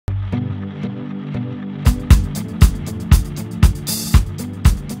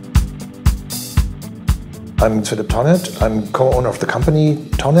I'm Philip Thonet. I'm co-owner of the company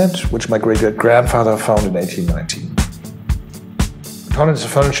Thonet, which my great-grandfather founded in 1819. Thonet is a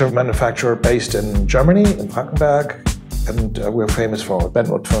furniture manufacturer based in Germany, in Frankenberg, and we're famous for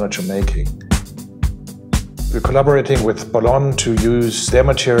bentwood furniture making. We're collaborating with Bolon to use their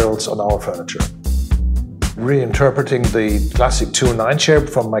materials on our furniture. Reinterpreting the classic 209 chair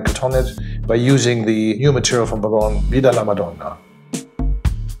from Michael Thonet by using the new material from Bolon, Vida la Madonna.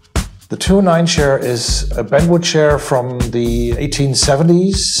 The 209 chair is a bentwood chair from the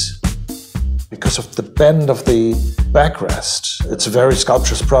 1870s. Because of the bend of the backrest, it's a very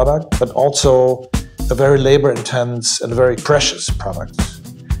sculpturous product, but also a very labor-intense and a very precious product.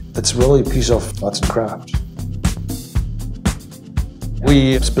 It's really a piece of arts and craft.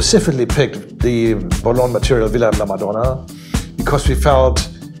 We specifically picked the Bolon material Vida la Madonna because we felt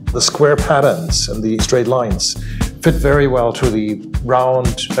the square patterns and the straight lines fit very well to the round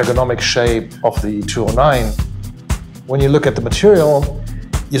ergonomic shape of the 209. When you look at the material,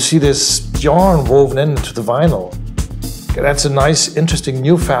 you see this yarn woven into the vinyl. That's a nice, interesting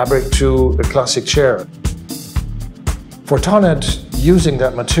new fabric to a classic chair. For Thonet, using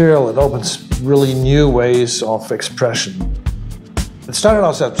that material, it opens really new ways of expression. It started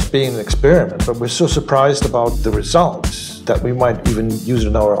out as being an experiment, but we're so surprised about the results that we might even use it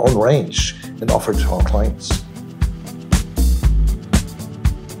in our own range and offer it to our clients.